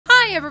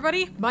Hi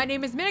everybody, my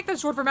name is Manic,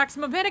 that's short for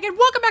Maximum Panic, and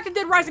welcome back to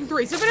Dead Rising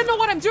 3. So if you didn't know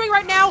what I'm doing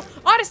right now,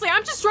 honestly,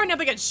 I'm just trying not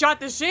to get shot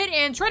this shit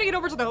and trying to get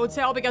over to the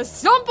hotel because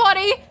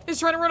somebody is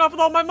trying to run off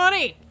with all my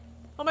money.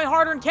 All my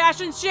hard-earned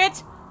cash and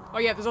shit. Oh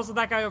yeah, there's also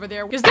that guy over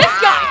there. Because this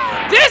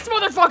guy, this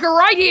motherfucker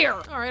right here.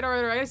 All right,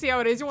 I see how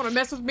it is. You want to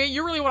mess with me?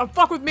 You really want to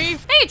fuck with me?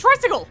 Hey,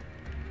 tricycle.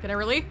 Can I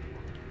really?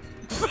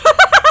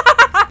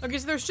 Okay,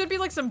 so there should be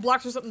like some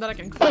blocks or something that I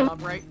can climb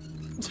up, right?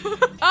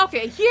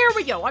 Okay, here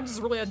we go. I'm just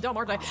really dumb,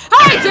 aren't I?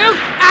 Hi, dude!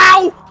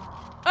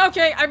 Ow!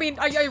 Okay, I mean,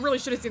 I really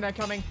should have seen that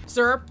coming.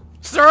 Sir?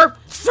 Sir?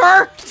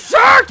 Sir?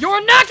 Sir!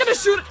 You're not gonna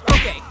shoot it!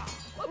 Okay.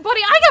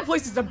 Buddy, I got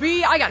places to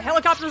be. I got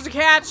helicopters to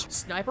catch.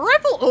 Sniper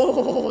rifle?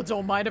 Oh,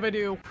 don't mind if I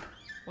do.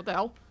 What the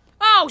hell?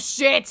 Oh,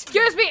 shit!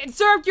 Excuse me,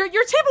 sir, your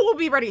table will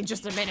be ready in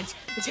just a minute.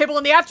 The table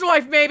in the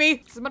afterlife,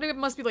 maybe. Somebody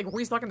must be, like,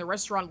 restocking the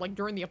restaurant, like,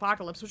 during the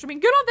apocalypse, which, I mean,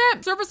 good on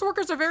them. Service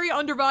workers are very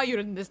undervalued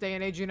in this day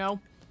and age, you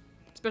know?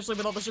 Especially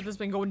with all the shit that's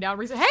been going down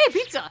recently. Hey,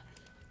 pizza!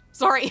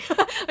 Sorry,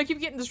 I keep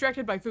getting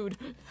distracted by food.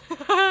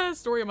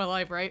 Story of my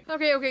life, right?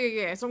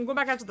 Okay, so I'm going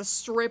back out to the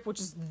strip, which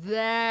is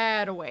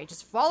that away.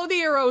 Just follow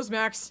the arrows,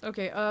 Max.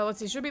 Okay, let's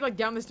see, should be, like,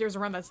 down the stairs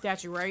around that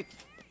statue, right?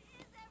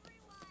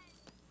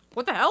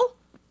 What the hell?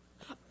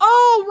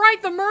 Oh,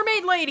 right, the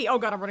mermaid lady! Oh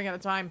god, I'm running out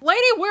of time.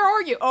 Lady, where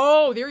are you?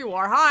 Oh, there you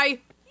are, hi!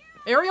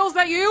 Ariel, is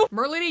that you?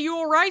 Merlady, you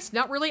alright?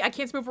 Not really, I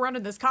can't move around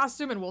in this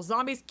costume, and well,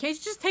 zombies, can't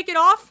you just take it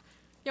off?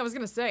 Yeah, I was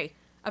gonna say.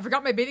 I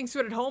forgot my bathing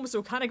suit at home,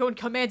 so kinda going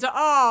commando.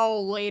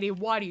 Oh, lady,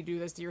 why do you do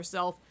this to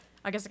yourself?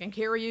 I guess I can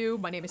carry you.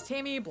 My name is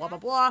Tammy, blah, blah,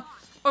 blah.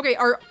 Okay,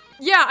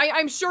 yeah,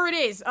 I'm sure it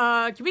is.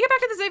 Can we get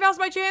back to the safe house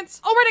by chance?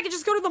 Oh, right, I can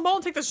just go to the mall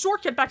and take the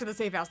shortcut back to the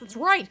safe house. That's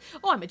right.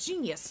 Oh, I'm a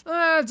genius.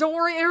 Don't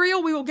worry,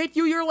 Ariel, we will get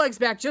you your legs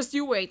back. Just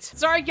you wait.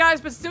 Sorry,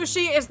 guys, but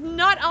sushi is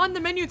not on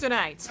the menu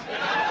tonight.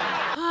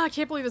 I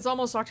can't believe it's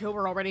almost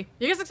October already.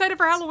 You guys excited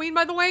for Halloween,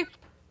 by the way?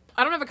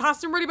 I don't have a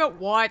costume ready,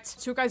 but what?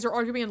 Two guys are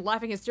arguing and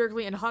laughing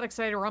hysterically in hot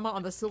exciterama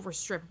on the silver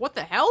strip. What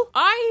the hell?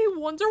 I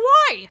wonder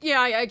why.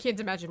 Yeah, I can't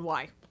imagine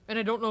why. And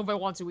I don't know if I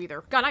want to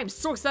either. God, I'm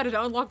so excited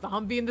to unlock the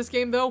Humvee in this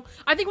game, though.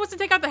 I think once I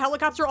take out the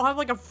helicopter, I'll have,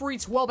 like, a free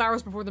 12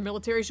 hours before the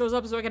military shows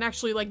up so I can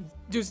actually, like,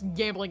 do some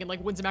gambling and,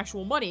 like, win some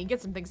actual money and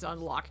get some things to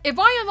unlock. If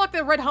I unlock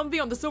the red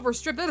Humvee on the silver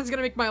strip, that is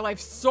gonna make my life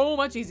so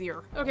much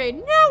easier. Okay,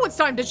 now it's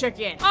time to check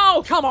in.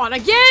 Oh, come on,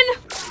 again?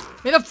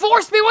 May the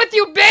force be with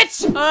you,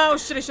 bitch! Oh,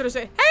 should I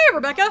say, hey,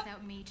 Rebecca!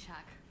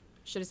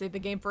 Should have saved the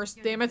game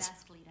first, damn it.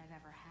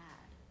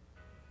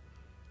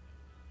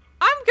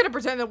 I'm gonna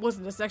pretend that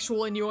wasn't a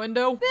sexual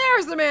innuendo.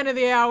 There's the man of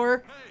the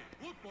hour.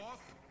 Hey, look, boss.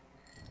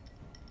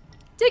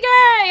 TK,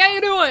 how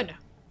you doing?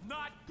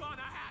 Not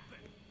gonna happen.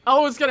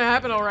 Oh, it's gonna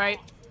happen, all right.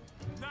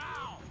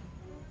 Now.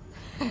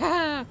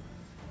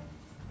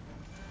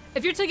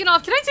 If you're taking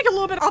off, can I take a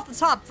little bit off the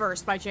top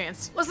first, by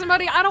chance? Listen,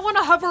 buddy, I don't want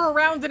to hover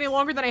around any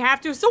longer than I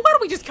have to, so why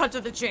don't we just cut to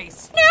the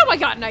chase? Now I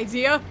got an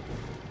idea.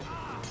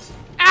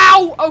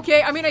 Ow!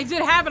 Okay, I mean, I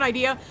did have an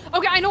idea.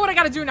 Okay, I know what I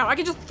gotta do now. I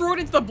can just throw it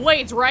into the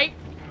blades, right?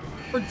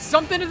 Or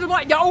something into the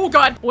blades. Oh,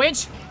 God.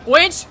 Winch.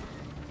 Winch.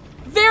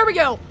 There we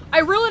go. I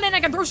reel it in, I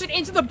can throw shit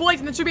into the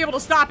blades, and then should be able to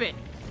stop it.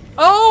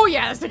 Oh,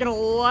 yeah, that's taking a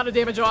lot of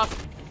damage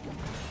off.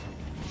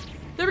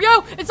 There we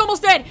go. It's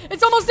almost dead.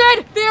 It's almost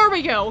dead. There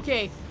we go.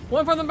 Okay.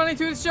 One for the money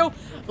to the show.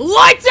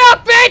 Lights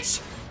out,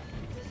 bitch!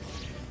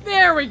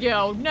 There we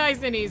go.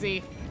 Nice and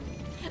easy.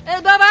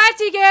 Bye-bye,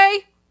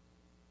 TK.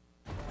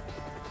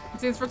 It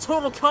stands for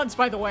total cunts,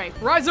 by the way.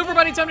 Ride's over,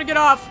 buddy. Time to get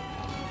off.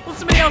 Let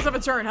somebody else have a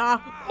turn, huh?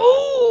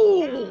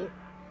 Ooh!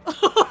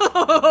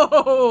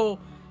 Oh,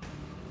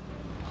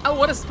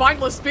 what a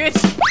spineless bitch.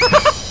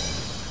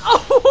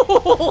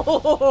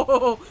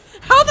 Oh!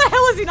 How the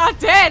hell is he not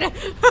dead?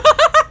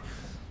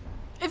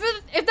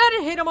 If that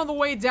had hit him on the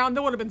way down,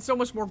 that would have been so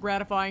much more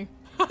gratifying.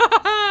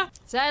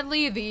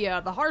 Sadly,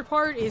 the hard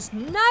part is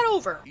not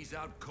over. He's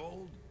out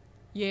cold?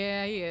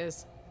 Yeah, he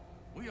is.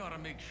 We ought to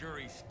make sure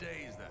he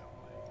stays that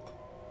way.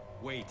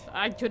 Wait.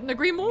 I couldn't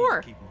agree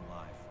more. Keep him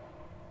alive.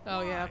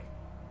 Oh, yeah.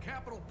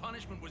 Capital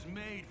punishment was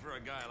made for a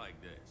guy like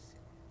this.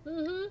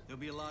 Mm-hmm. There'll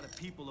be a lot of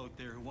people out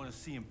there who want to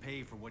see him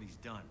pay for what he's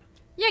done.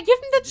 Yeah, give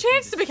him the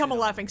chance to become a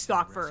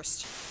laughingstock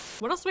first.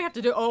 What else do we have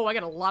to do? Oh, I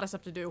got a lot of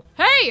stuff to do.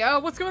 Hey,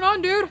 what's going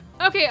on, dude?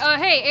 Okay,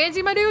 hey,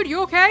 Andy, my dude,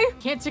 you okay?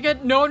 Can't take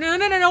it. No.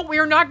 We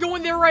are not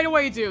going there right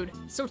away, dude.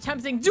 So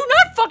tempting. Do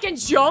not fucking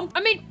jump.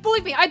 I mean,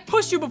 believe me, I'd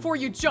push you before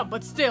you jump,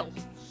 but still.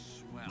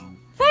 Well,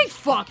 thank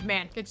fuck,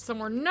 man. Get you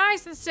somewhere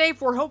nice and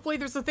safe where hopefully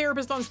there's a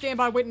therapist on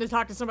standby waiting to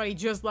talk to somebody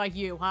just like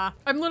you, huh?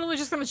 I'm literally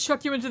just gonna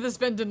chuck you into this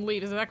vent and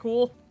leave. Is that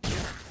cool?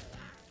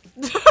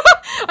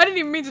 I didn't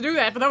even mean to do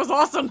that, but that was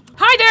awesome.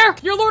 Hi there!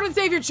 Your Lord and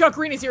Savior Chuck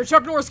Green is here.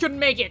 Chuck Norris couldn't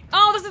make it.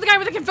 Oh, this is the guy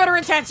with the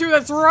Confederate tattoo,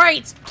 that's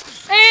right!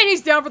 And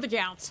he's down for the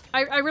count.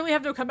 I really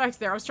have no comebacks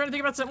there. I was trying to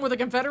think about something with the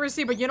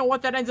Confederacy, but you know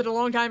what? That ended a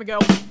long time ago.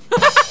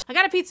 I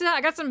got a pizza,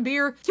 I got some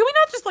beer. Can we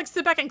not just, like,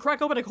 sit back and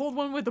crack open a cold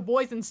one with the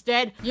boys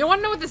instead? You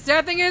wanna know what the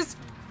sad thing is?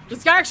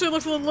 This guy actually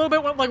looks a little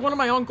bit like one of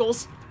my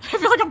uncles. I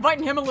feel like I'm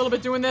fighting him a little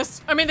bit doing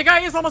this. I mean, the guy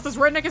is almost as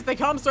redneck as they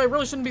come, so I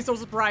really shouldn't be so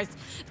surprised.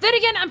 Then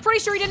again, I'm pretty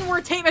sure he didn't wear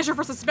a tape measure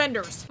for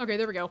suspenders. Okay,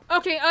 there we go.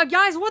 Okay,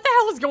 guys, what the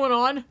hell is going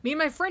on? Me and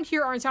my friend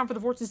here are in town for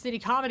the Fortune City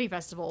Comedy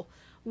Festival,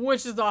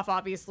 which is off,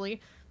 obviously.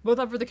 Both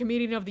up for the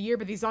Comedian of the Year,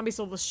 but these zombies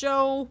stole the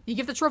show. You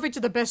give the trophy to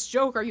the best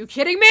joke. Are you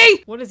kidding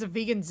me? What does a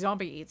vegan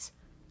zombie eat?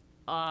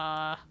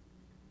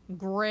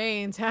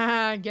 Grains.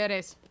 Haha, get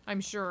it.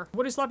 I'm sure.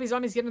 What do sloppy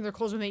zombies get in their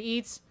clothes when they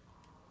eat?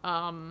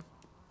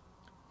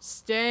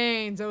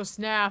 Stains. Oh,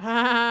 snap.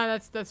 Haha,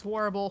 that's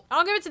horrible.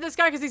 I'll give it to this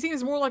guy because he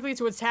seems more likely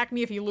to attack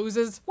me if he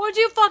loses. Would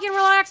you fucking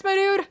relax, my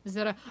dude? Is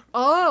that a...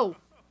 Oh!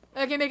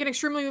 I can make an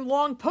extremely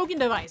long poking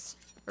device.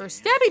 Or a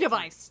stabby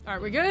device.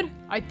 Alright, we good?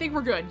 I think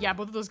we're good. Yeah,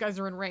 both of those guys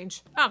are in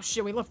range. Oh,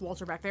 shit, we left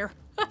Walter back there.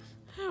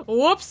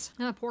 Whoops.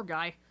 Ah, poor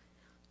guy.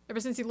 Ever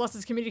since he lost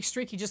his comedic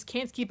streak, he just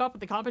can't keep up with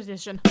the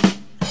competition.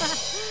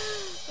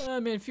 Oh,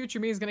 man, future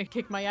me is gonna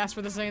kick my ass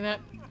for this saying that.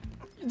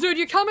 Dude,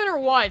 you coming or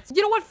what?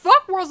 You know what?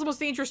 Fuck World's Most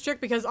Dangerous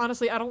Chick, because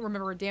honestly, I don't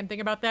remember a damn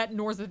thing about that,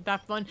 nor is it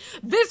that fun.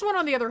 This one,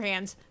 on the other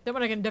hand, that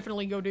one I can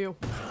definitely go do.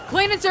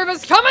 Cleaning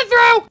service coming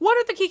through! One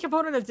of the key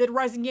components of Dead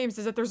Rising games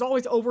is that there's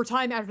always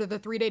overtime after the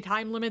 3-day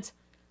time limit.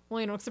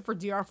 Well, you know, except for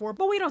DR4,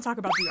 but we don't talk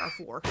about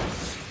DR4.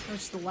 That's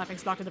just the laughing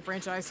stock of the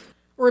franchise.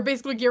 Or it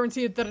basically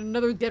guaranteed that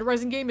another Dead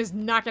Rising game is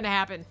not gonna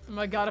happen. Oh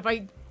my god, if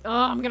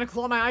I'm gonna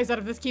claw my eyes out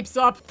if this keeps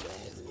up.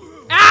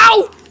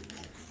 Ow!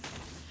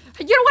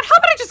 You know what? How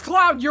about I just claw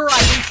out your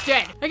eyes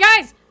instead? Hey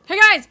guys! Hey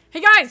guys!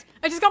 Hey guys!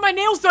 I just got my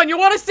nails done. You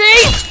wanna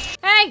see?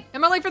 Hey!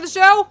 Am I late for the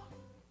show?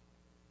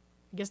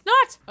 I guess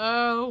not.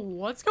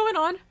 What's going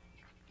on? At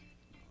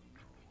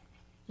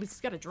least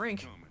he's got a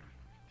drink.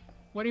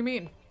 What do you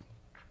mean?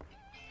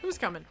 Who's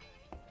coming?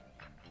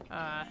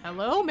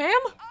 Hello,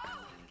 ma'am?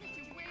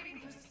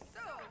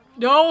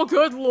 No,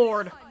 good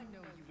lord.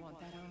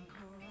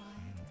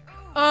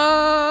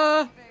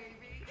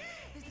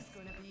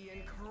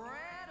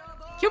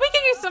 Can we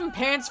get you some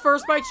pants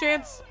first by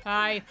chance?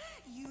 Hi.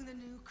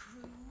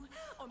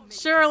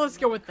 Sure, let's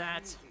go with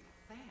that.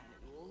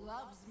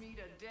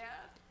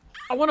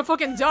 I wanna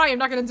fucking die, I'm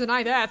not gonna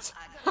deny that.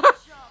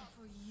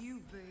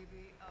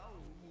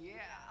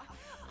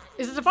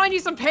 Is it to find you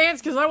some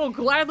pants? Because I will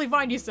gladly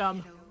find you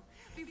some.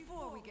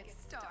 Before we get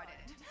started,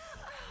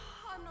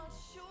 I'm not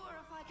sure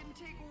if I can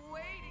take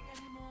waiting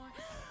anymore.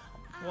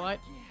 What?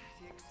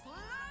 Get explosive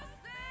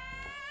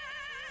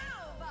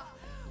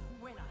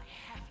when I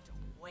have to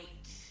wait.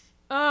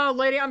 Oh,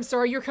 lady, I'm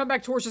sorry. Your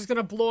comeback torch is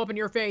gonna blow up in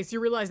your face. You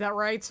realize that,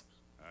 right?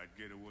 I'd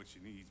get her what she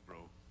needs, bro.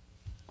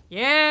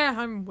 Yeah,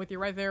 I'm with you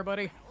right there,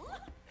 buddy.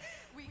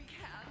 We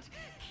can't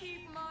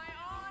keep my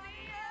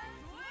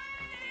audience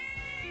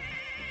waiting.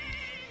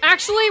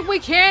 Actually, we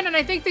can, and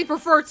I think they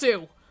prefer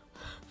to.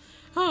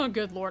 Oh,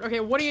 good lord. Okay,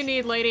 what do you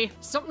need, lady?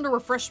 Something to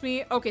refresh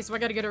me? Okay, so I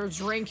gotta get her a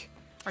drink.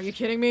 Are you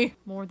kidding me?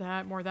 More of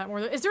that, more of that, more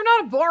of that. Is there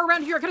not a bar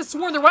around here? I could have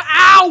sworn there was.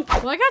 Ow!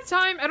 Well, I got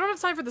time. I don't have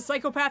time for the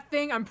psychopath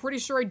thing. I'm pretty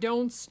sure I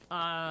don't.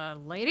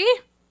 Lady?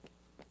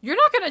 You're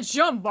not gonna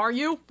jump, are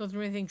you? Don't do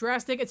anything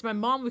drastic. It's my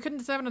mom. We couldn't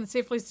decide on a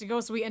safe place to go,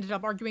 so we ended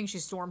up arguing. She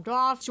stormed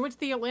off. She went to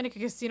the Atlantic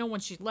Casino when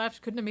she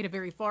left. Couldn't have made it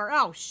very far.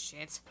 Oh,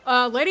 shit.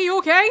 Lady, you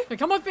okay? Now,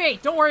 come with me.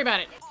 Don't worry about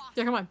it.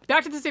 Yeah, come on.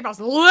 Back to the safe house.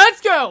 Let's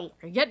go!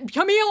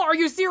 Camille, are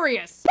you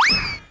serious?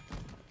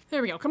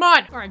 There we go. Come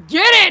on. All right,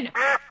 get in!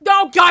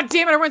 Oh, god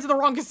damn it. I went to the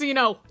wrong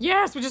casino.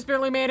 Yes, we just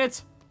barely made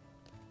it.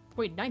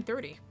 Wait,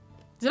 9:30.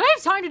 Did I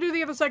have time to do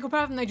the other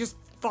psychopath and I just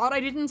thought I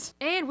didn't?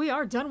 And we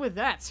are done with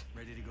that.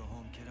 Ready to go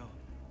home, kiddo?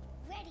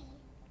 Ready.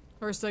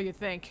 Or so you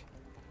think.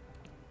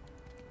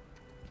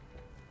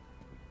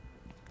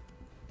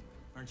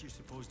 Aren't you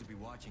supposed to be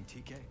watching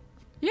TK?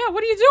 Yeah,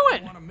 what are you I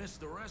doing? want to miss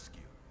the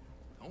rescue.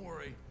 Don't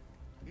worry.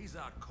 He's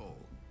out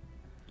cold.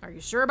 Are you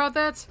sure about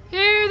that?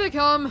 Here they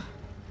come.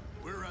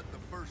 We're at the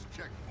first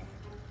checkpoint.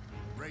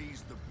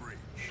 Raise the bridge.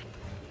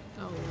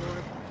 Oh,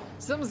 Lord.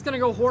 Something's gonna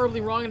go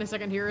horribly wrong in a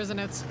second here, isn't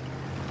it?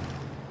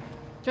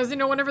 Because, you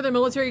know, whenever the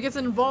military gets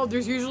involved,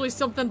 there's usually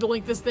something to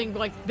link this thing,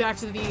 like, back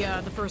to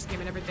the first game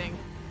and everything.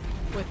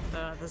 With,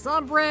 the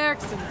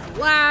Zombrex and the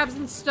labs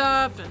and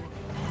stuff, and,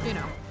 you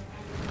know.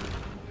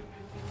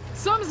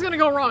 Something's gonna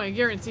go wrong, I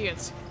guarantee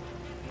it.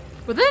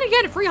 But then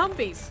again, free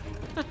Humvees.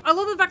 I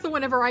love the fact that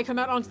whenever I come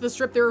out onto the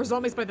strip, there are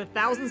zombies by the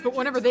thousands, but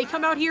whenever they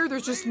come out here,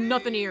 there's just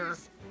nothing here.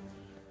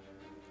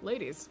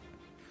 Ladies.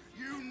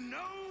 You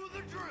know the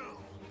drill.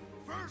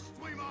 First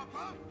we mop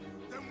up,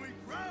 then we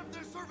grab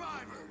the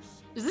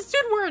survivors. Is this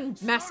dude wearing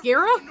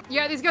mascara?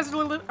 Yeah, these guys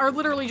are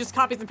literally just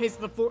copies and pastes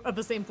of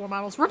the same 4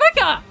 models.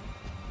 Rebecca!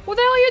 What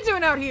the hell are you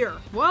doing out here?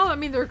 Well, I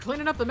mean, they're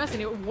cleaning up the mess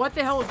anyway. What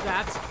the hell is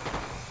that?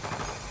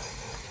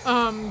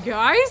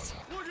 Guys?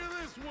 Look at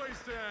this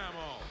waste of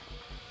ammo.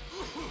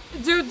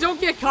 Dude, don't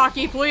get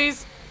cocky,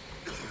 please.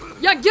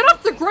 Yeah, get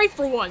off the grate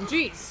for one,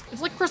 jeez.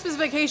 It's like Christmas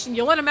Vacation.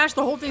 You let him match,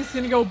 the whole thing's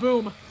gonna go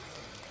boom.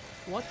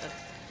 What the?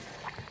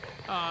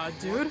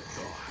 Dude?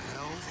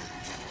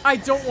 I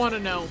don't want to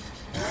know.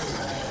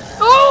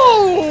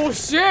 Oh,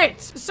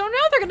 shit! So now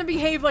they're gonna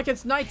behave like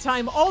it's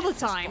nighttime all the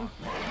time.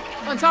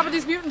 on top of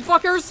these mutant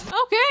fuckers.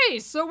 Okay,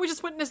 so we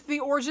just witnessed the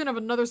origin of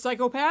another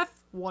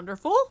psychopath.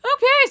 Wonderful.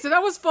 Okay, so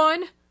that was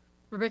fun.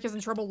 Rebecca's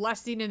in trouble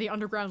last seen in the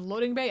underground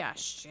loading bay. Ah,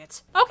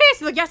 shit. Okay,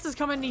 so the guest is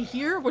coming in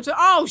here, which is-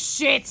 oh,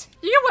 shit!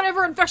 You get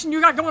whatever infection you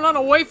got going on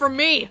away from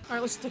me!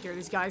 Alright, let's just take care of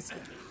these guys.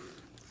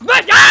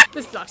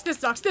 This sucks, this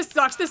sucks, this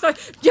sucks, this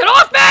sucks. Get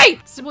off me!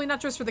 Simply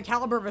not dressed for the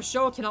caliber of a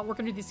show, cannot work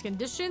under these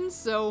conditions,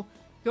 so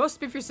go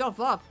spiff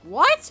yourself up.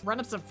 What? Run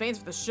up some fans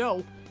for the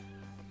show.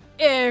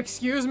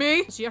 Excuse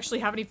me? Does she actually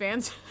have any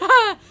fans?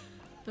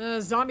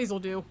 Zombies will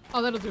do.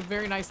 Oh, that'll do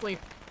very nicely.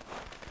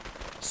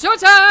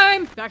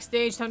 Showtime!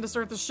 Backstage, time to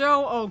start the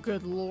show. Oh,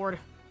 good lord.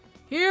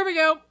 Here we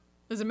go.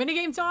 Is it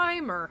minigame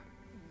time, or?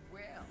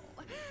 Well,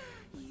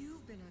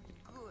 you've been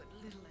a good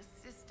little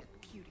assistant,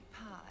 cutie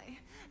pie.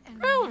 And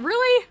Oh,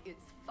 really?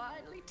 it's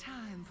finally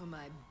time for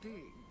my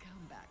big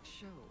comeback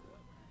show.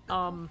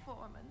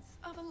 Performance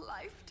of a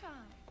lifetime.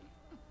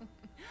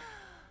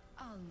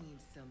 I'll need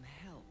some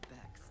help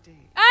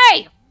backstage.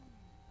 Hey!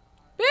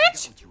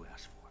 That's Bitch! what you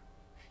asked for.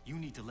 You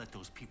need to let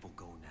those people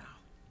go now.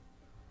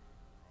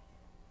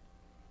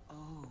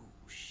 Oh,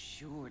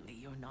 surely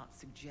you're not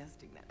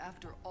suggesting that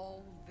after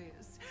all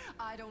this,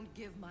 I don't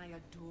give my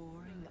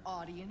adoring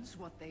audience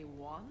what they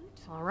want?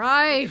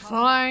 Alright,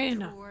 fine.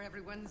 Tour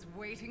everyone's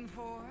waiting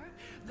for?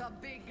 The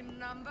big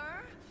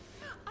number?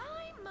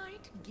 I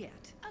might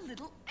get a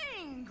little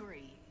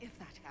angry if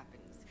that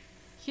happens.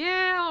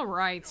 Yeah,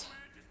 alright.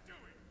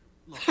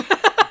 Look, you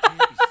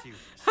can't be serious.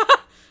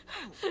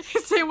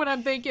 Say what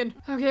I'm thinking.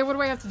 Okay, what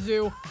do I have to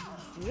do?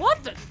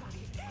 What the?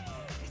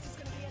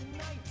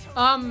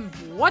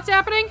 What's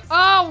happening?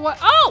 Oh, what?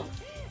 Oh!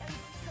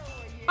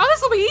 Oh,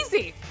 this will be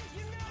easy.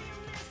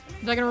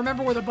 I'm not gonna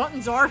remember where the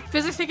buttons are.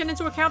 Physics taken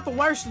into account, the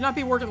wire should not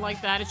be working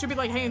like that. It should be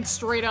like hanging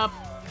straight up.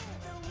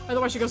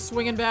 Otherwise, she goes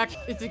swinging back.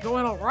 Is it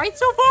going all right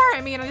so far?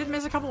 I mean, I did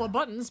miss a couple of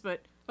buttons,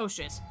 but oh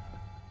shit.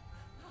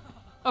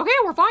 Okay,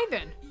 we're fine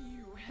then.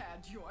 You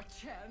had your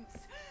chance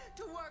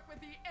to work with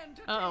the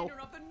entertainer Uh-oh.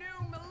 of the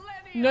new millennium.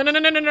 No, no, no,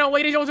 no, no, no,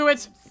 lady, don't do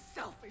it.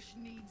 Selfish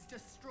needs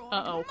destroyed.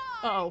 Uh-oh.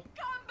 My Uh-oh.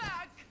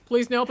 comeback.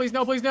 Please no, please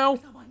no, please no.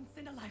 The once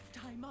in a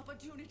lifetime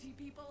opportunity,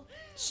 people.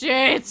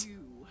 Shit. You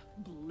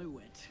blew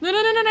it. No,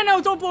 no, no, no, no, no,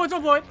 don't blow it,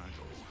 don't blow it.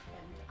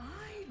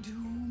 I do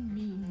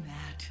mean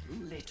that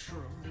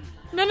literally.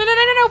 No, no, no,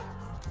 no, no, no.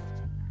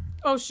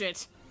 Oh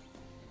shit.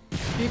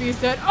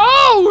 BB's dead.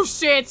 Oh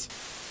shit.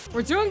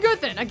 We're doing good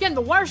then. Again,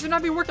 the wire should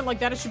not be working like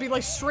that. It should be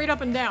like straight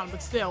up and down,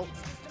 but still.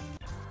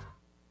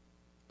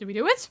 Did we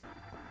do it?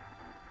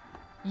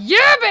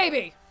 Yeah,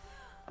 baby!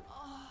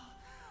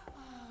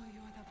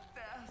 You're the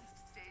best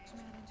stage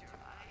manager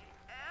I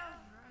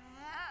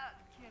ever had,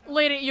 kiddo.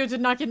 Lady, you did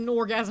not get an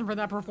orgasm for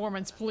that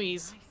performance,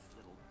 please. Nice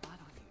little butt on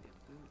you to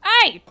boot.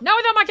 Hey! Not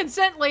without my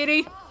consent,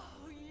 lady! Oh,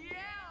 yeah,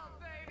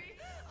 baby.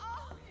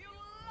 Oh, you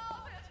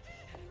love it.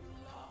 You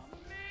love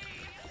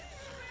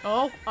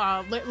me.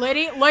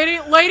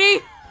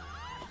 Lady!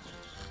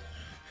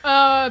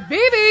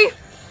 BB!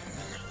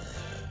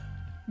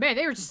 Man,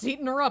 they were just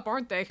eating her up,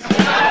 aren't they?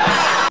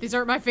 These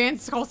aren't my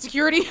fans, called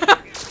security.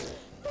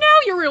 Now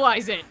you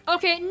realize it!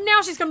 Okay,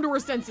 now she's come to her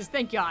senses,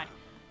 thank God.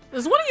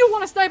 Does one of you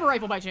want a sniper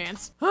rifle by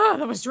chance? Ah,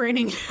 that was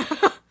draining.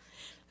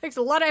 Takes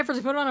a lot of effort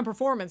to put on a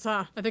performance,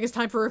 huh? I think it's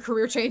time for a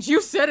career change.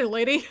 You said it,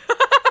 lady.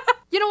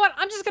 You know what?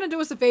 I'm just gonna do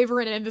us a favor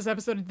and end this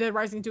episode of Dead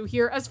Rising 2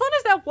 here. As fun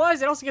as that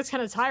was, it also gets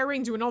kind of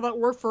tiring doing all that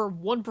work for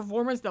one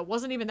performance that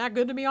wasn't even that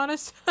good, to be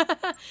honest.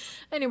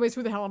 Anyways,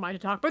 who the hell am I to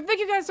talk? But thank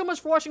you guys so much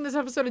for watching this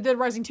episode of Dead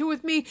Rising 2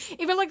 with me. If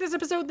you like this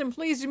episode, then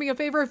please do me a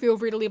favor. Feel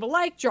free to leave a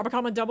like, drop a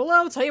comment down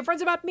below, tell your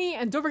friends about me,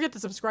 and don't forget to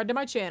subscribe to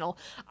my channel.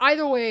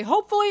 Either way,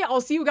 hopefully,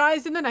 I'll see you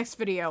guys in the next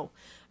video.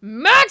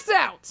 Max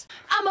out!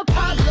 I'm a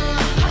problem.